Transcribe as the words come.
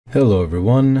Hello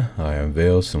everyone, I am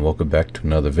Veos and welcome back to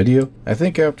another video. I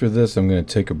think after this I'm going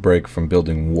to take a break from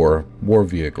building war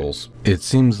vehicles. It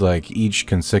seems like each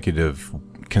consecutive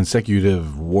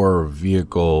war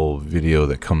vehicle video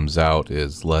that comes out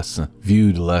is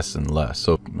viewed less and less.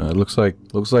 So it looks like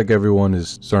everyone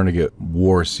is starting to get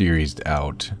war seriesed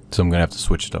out. So I'm gonna have to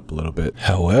switch it up a little bit.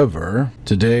 However,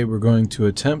 today we're going to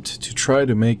attempt to try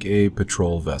to make a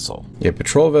patrol vessel. A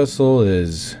patrol vessel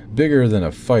is bigger than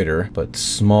a fighter, but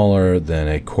smaller than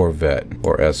a corvette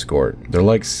or escort. They're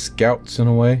like scouts in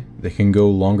a way. They can go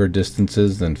longer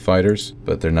distances than fighters,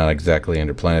 but they're not exactly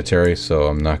interplanetary, so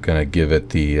I'm not going to give it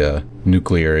the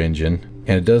nuclear engine.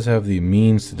 And it does have the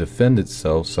means to defend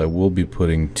itself, so I will be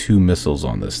putting 2 missiles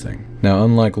on this thing. Now,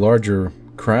 unlike larger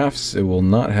crafts, it will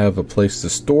not have a place to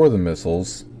store the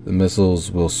missiles. The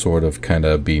missiles will sort of kind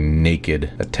of be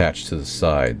naked, attached to the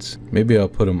sides. Maybe I'll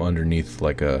put them underneath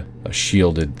like a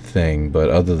shielded thing, but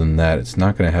other than that, it's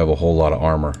not going to have a whole lot of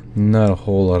armor. Not a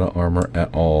whole lot of armor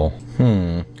at all.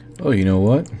 Oh, you know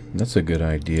what? That's a good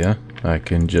idea. I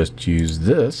can just use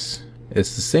this.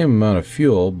 It's the same amount of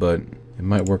fuel, but it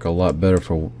might work a lot better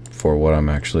for what I'm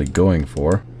actually going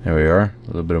for. There we are, a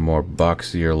little bit more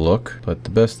boxier look. But the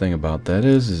best thing about that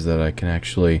is that I can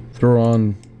actually throw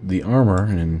on the armor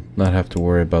and not have to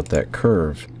worry about that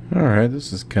curve. Alright,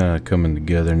 this is kind of coming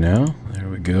together now. There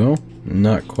we go.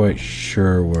 Not quite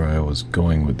sure where I was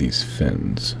going with these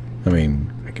fins. I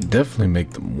mean, I can definitely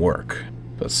make them work,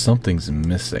 but something's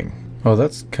missing. Oh,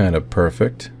 that's kind of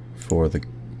perfect for the,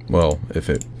 well, if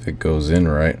it goes in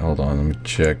right. Hold on, let me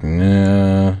check.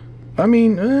 Nah, I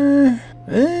mean, oh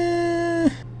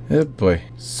boy,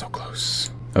 so close.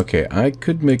 Okay, I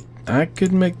could make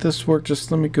this work.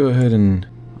 Just let me go ahead and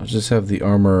I'll just have the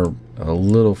armor a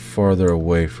little farther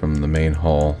away from the main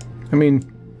hull. I mean,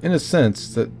 in a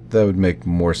sense, that would make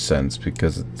more sense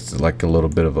because it's like a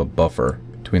little bit of a buffer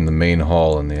between the main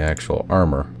hull and the actual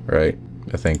armor, right?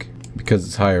 I think because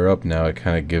it's higher up now, I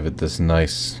kind of give it this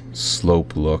nice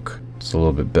slope look. It's a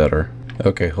little bit better.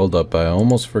 Okay, hold up. I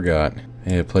almost forgot. I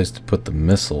need a place to put the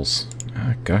missiles.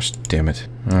 Ah, gosh damn it.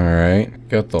 Alright,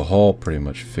 got the hull pretty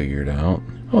much figured out.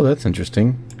 Oh, that's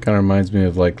interesting. Kind of reminds me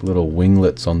of like little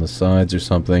winglets on the sides or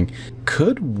something.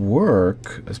 Could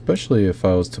work, especially if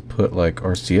I was to put like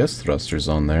RCS thrusters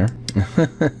on there.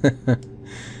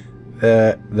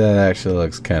 That actually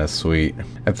looks kind of sweet.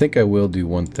 I think I will do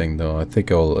one thing though. I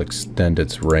think I will extend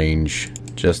its range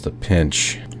just a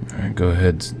pinch. Alright, go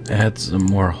ahead and add some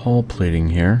more hull plating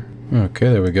here.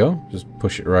 Okay, there we go. Just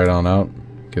push it right on out.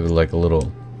 Give it like a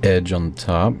little edge on the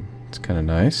top. It's kind of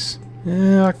nice.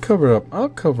 Yeah, I'll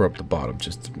cover up the bottom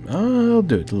just. I'll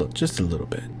do it just a little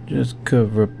bit. Just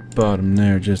cover up the bottom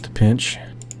there, just a pinch.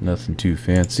 Nothing too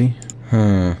fancy.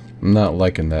 I'm not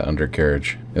liking that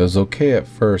undercarriage. It was okay at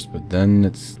first, but then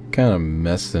it's kind of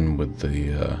messing with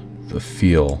the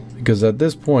feel. Because at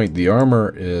this point, the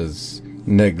armor is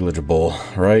negligible,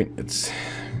 right? It's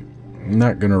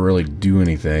not gonna really do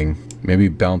anything. Maybe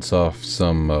bounce off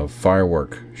some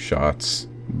firework shots.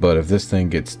 But if this thing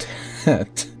gets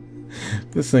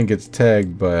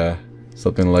tagged by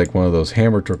something like one of those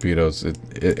hammer torpedoes,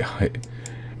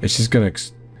 it's just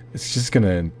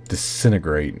gonna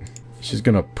disintegrate. It's just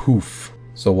gonna poof.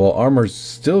 So while armor's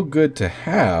still good to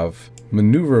have,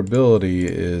 maneuverability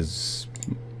is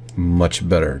much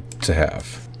better to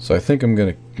have. So I think I'm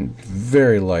gonna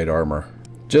very light armor,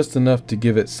 just enough to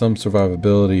give it some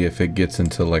survivability if it gets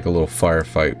into like a little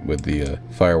firefight with the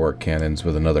firework cannons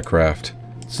with another craft.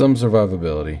 Some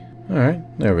survivability.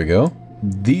 Alright, there we go.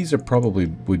 These are probably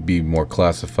would be more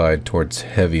classified towards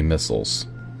heavy missiles.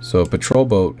 So a patrol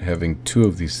boat having 2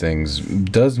 of these things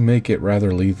does make it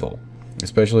rather lethal.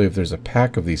 Especially if there's a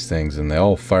pack of these things and they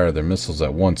all fire their missiles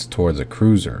at once towards a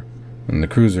cruiser. And the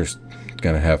cruiser's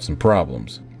gonna have some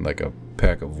problems. Like a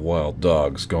pack of wild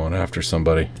dogs going after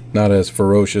somebody. Not as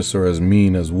ferocious or as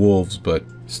mean as wolves, but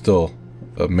still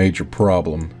a major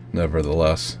problem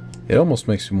nevertheless. It almost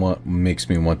makes me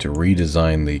want to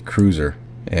redesign the cruiser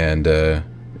and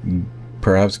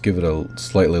perhaps give it a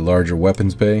slightly larger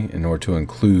weapons bay in order to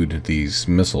include these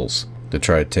missiles to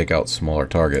try to take out smaller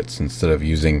targets instead of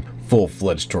using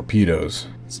full-fledged torpedoes.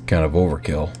 It's kind of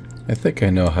overkill. I think I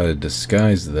know how to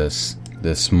disguise this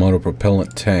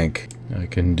monopropellant tank. I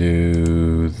can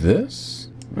do this.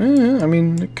 I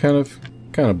mean, it kind of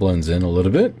blends in a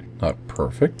little bit. Not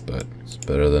perfect, but it's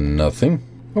better than nothing.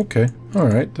 Okay, all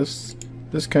right. This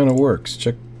kind of works.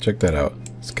 Check that out.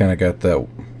 It's kind of got that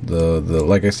the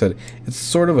like I said, it's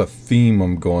sort of a theme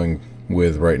I'm going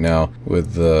with right now,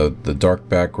 with the dark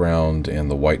background and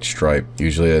the white stripe.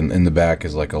 Usually in the back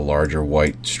is like a larger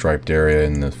white striped area,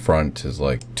 and the front is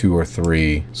like 2 or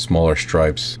 3 smaller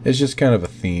stripes. It's just kind of a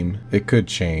theme. It could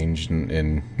change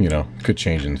and you know, could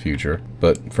change in the future,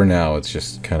 but for now it's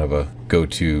just kind of a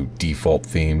go-to default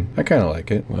theme. I kind of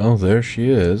like it. Well, there she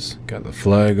is. Got the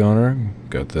flag on her,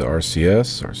 got the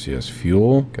RCS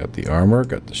fuel, got the armor,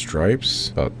 got the stripes,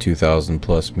 about 2,000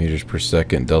 plus meters per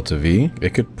second delta V.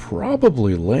 It could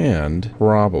probably land,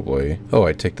 oh,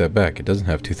 I take that back. It doesn't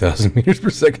have 2,000 meters per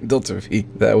second delta V.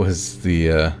 That was the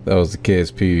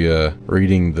KSP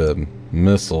reading the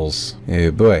missiles. Hey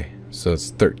boy. So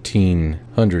it's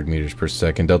 1,300 meters per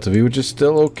second delta V, which is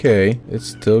still okay. It's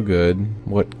still good.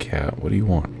 What cat? What do you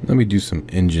want? Let me do some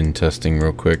engine testing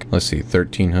real quick. Let's see,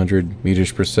 1,300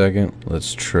 meters per second.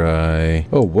 Let's try.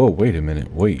 Oh, whoa, wait a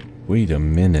minute. Wait a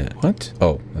minute. What?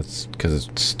 Oh, that's because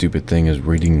this stupid thing is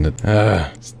reading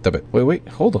the... stop it. Wait,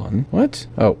 hold on. What?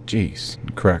 Oh, jeez.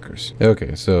 Crackers.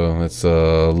 Okay, so that's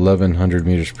 1,100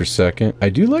 meters per second. I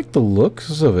do like the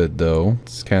looks of it, though.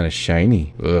 It's kind of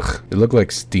shiny. Ugh. They look like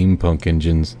steampunk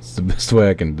engines. It's the best way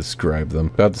I can describe them.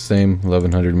 About the same,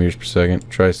 1,100 meters per second.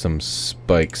 Try some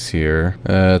spikes here.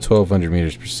 1,200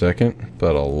 meters per second.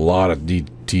 But a lot of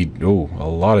a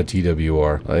lot of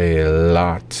TWR. A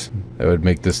lot. That would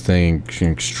make this thing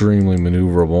extremely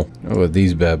maneuverable. Oh, with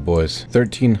these bad boys.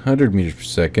 1,300 meters per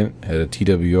second at a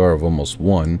TWR of almost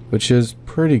 1, which is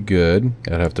pretty good.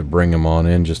 I'd have to bring them on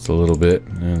in just a little bit.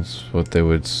 That's what they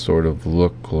would sort of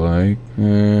look like.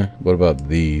 What about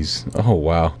these? Oh,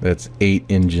 wow. That's 8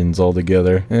 engines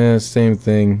altogether. Same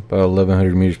thing. About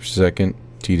 1,100 meters per second.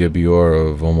 TWR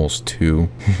of almost 2,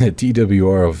 a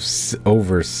TWR of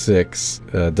over 6,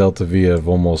 delta V of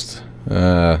almost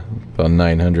about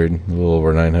 900, a little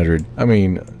over 900. I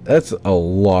mean, that's a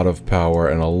lot of power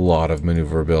and a lot of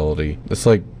maneuverability. It's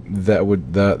like that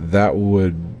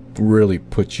would really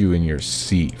put you in your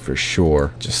seat for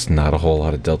sure. Just not a whole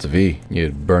lot of delta V.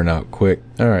 You'd burn out quick.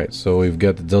 Alright, so we've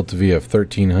got the delta V of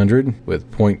 1,300 with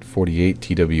 0.48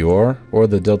 TWR, or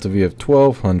the delta V of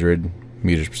 1,200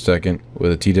 meters per second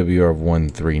with a TWR of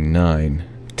 139.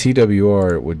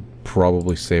 TWR would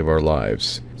probably save our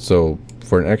lives. So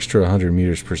for an extra 100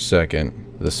 meters per second,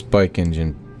 the spike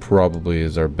engine probably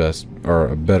is our best, or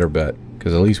a better bet,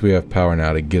 because at least we have power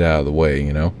now to get out of the way,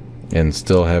 you know, and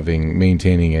still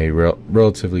maintaining a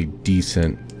relatively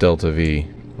decent delta V.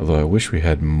 Although I wish we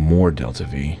had more delta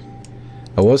V.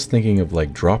 I was thinking of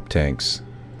like drop tanks.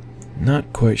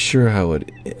 Not quite sure how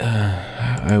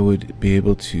I would be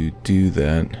able to do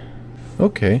that.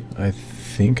 Okay, I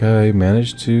think I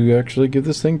managed to actually give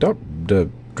this thing drop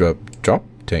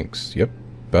tanks. Yep,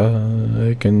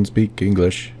 I can speak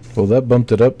English. Well, that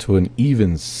bumped it up to an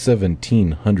even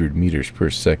 1,700 meters per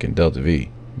second delta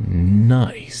V.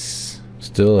 Nice.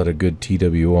 Still at a good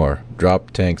TWR.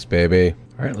 Drop tanks, baby.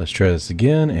 All right, let's try this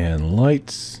again. And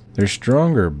lights. They're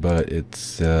stronger, but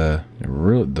it's the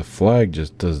flag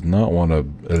just does not want to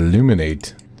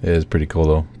illuminate. It is pretty cool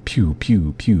though. Pew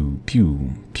pew pew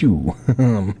pew pew.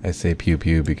 I say pew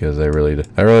pew because I really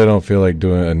don't feel like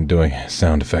doing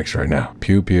sound effects right now.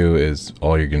 Pew pew is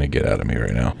all you're gonna get out of me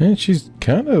right now. And she's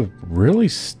kind of really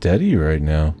steady right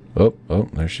now. Oh,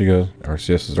 there she goes.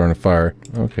 RCSs are on fire.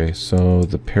 Okay, so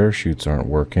the parachutes aren't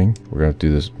working. We're gonna have to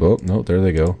do this. Oh no, there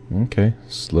they go. Okay,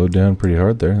 slowed down pretty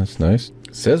hard there. That's nice.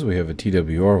 It says we have a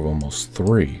TWR of almost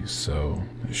 3, so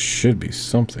it should be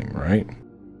something, right?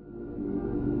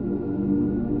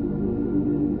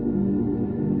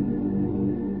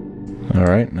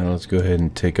 Alright, now let's go ahead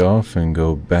and take off and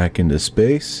go back into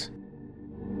space.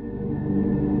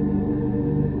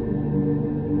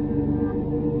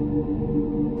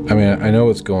 I mean, I know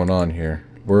what's going on here.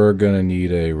 We're gonna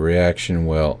need a reaction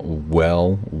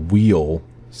wheel.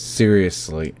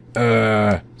 Seriously.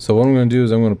 So what I'm going to do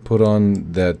is I'm going to put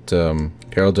on that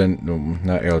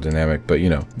not aerodynamic, but you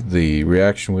know, the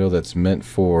reaction wheel that's meant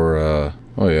for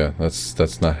oh yeah,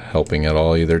 that's not helping at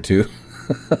all either too.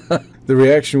 The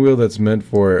reaction wheel that's meant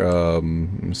for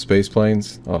space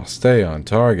planes. Oh, stay on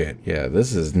target. Yeah,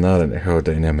 this is not an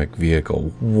aerodynamic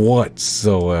vehicle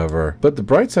whatsoever. But the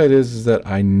bright side is that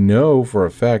I know for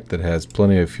a fact that it has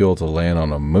plenty of fuel to land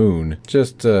on a moon.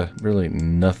 Just really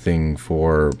nothing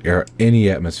for any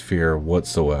atmosphere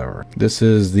whatsoever. This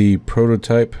is the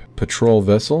prototype patrol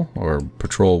vessel, or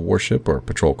patrol warship, or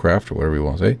patrol craft, or whatever you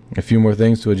want to say. A few more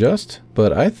things to adjust,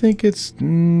 but I think it's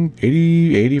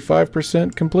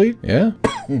 85% complete. Yeah.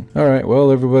 All right,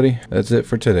 well, everybody, that's it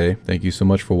for today. Thank you so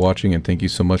much for watching, and thank you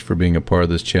so much for being a part of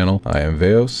this channel. I am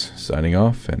Veos, signing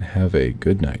off, and have a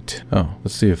good night. Oh,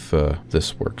 let's see if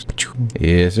this works.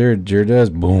 Yes, sir, it sure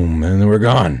does. Boom, and then we're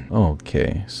gone.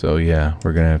 Okay, so yeah,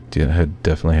 we're gonna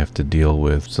definitely have to deal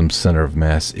with some center of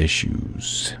mass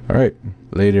issues. All right,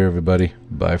 later, everybody.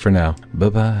 Bye for now.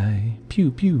 Bye-bye. Pew,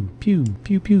 pew, pew,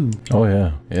 pew, pew. Oh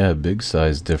yeah, big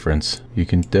size difference. You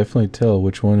can definitely tell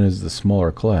which one is the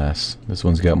smaller class. This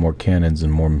one's got more cannons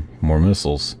and more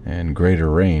missiles and greater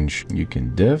range. You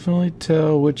can definitely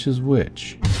tell which is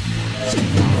which.